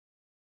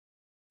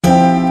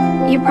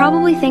You're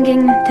probably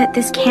thinking that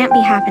this can't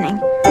be happening,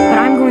 but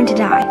I'm going to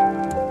die.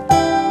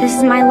 This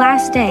is my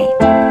last day.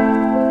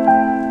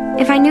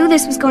 If I knew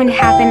this was going to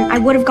happen, I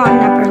would have gotten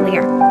up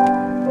earlier.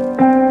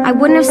 I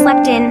wouldn't have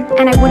slept in,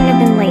 and I wouldn't have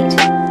been late.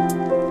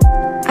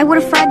 I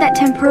would have fried that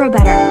tempura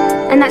better,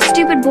 and that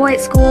stupid boy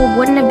at school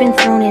wouldn't have been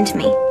thrown into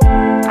me.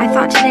 I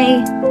thought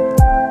today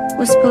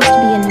was supposed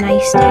to be a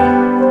nice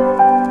day.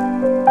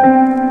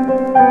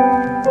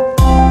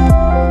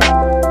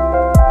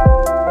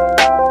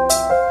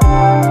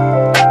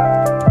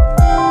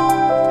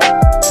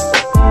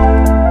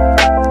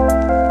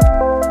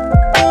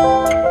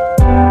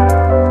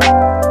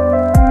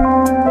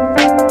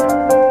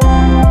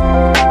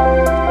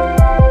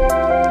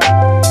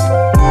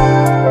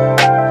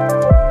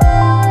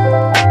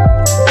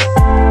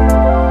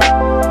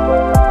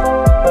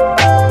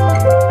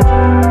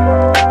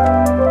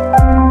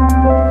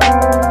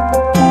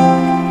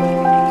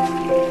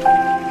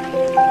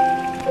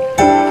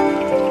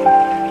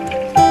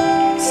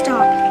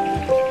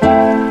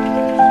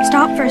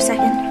 Stop for a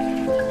second.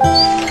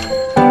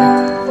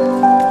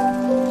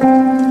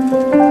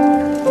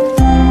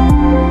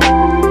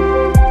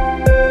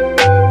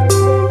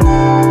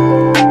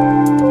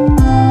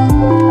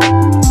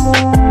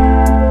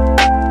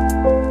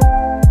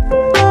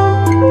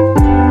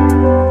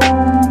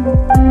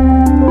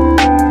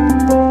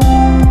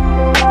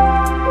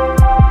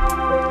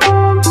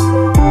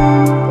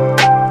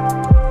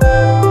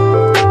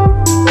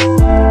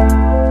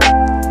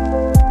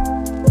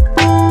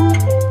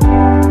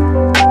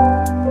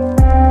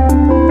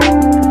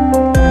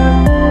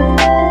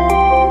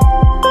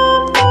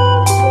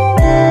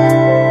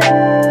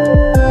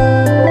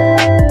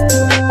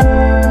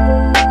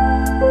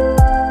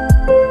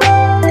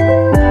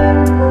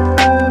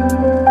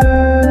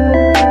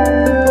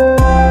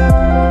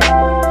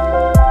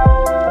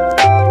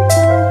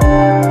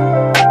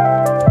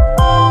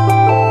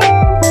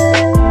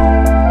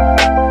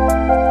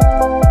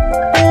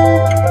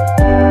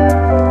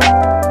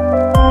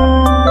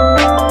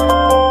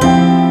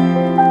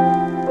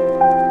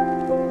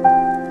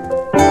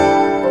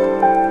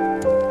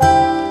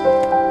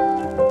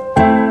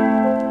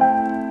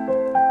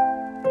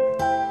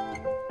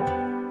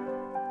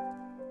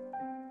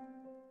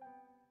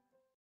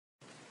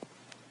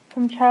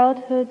 From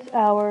childhood's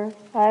hour,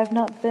 I have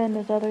not been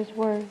as others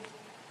were.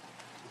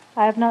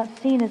 I have not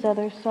seen as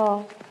others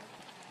saw.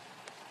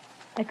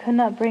 I could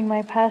not bring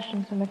my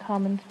passions from the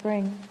common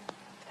spring.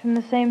 From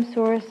the same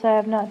source I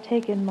have not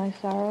taken my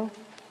sorrow.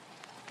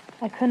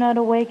 I could not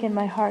awaken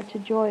my heart to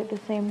joy at the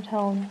same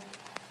tone.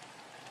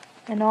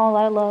 And all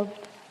I loved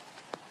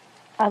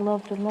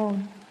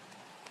alone.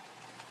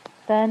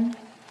 Then,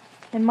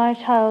 in my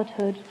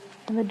childhood,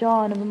 in the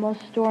dawn of a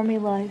most stormy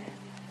life,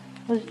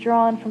 was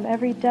drawn from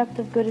every depth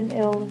of good and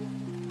ill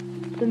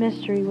the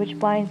mystery which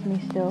binds me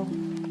still.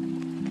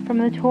 From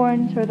the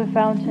torrent or the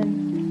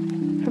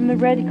fountain, from the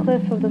red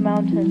cliff of the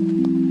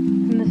mountain,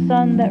 from the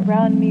sun that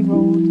round me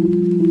rolled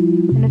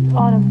in its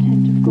autumn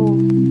tint of gold,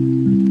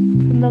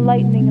 from the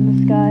lightning in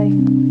the sky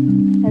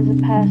as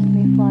it passed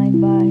me flying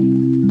by,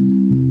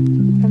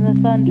 from the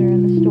thunder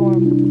and the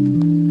storm,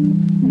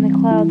 and the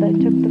cloud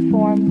that took the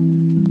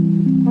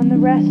form when the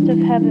rest of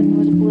heaven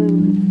was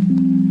blue,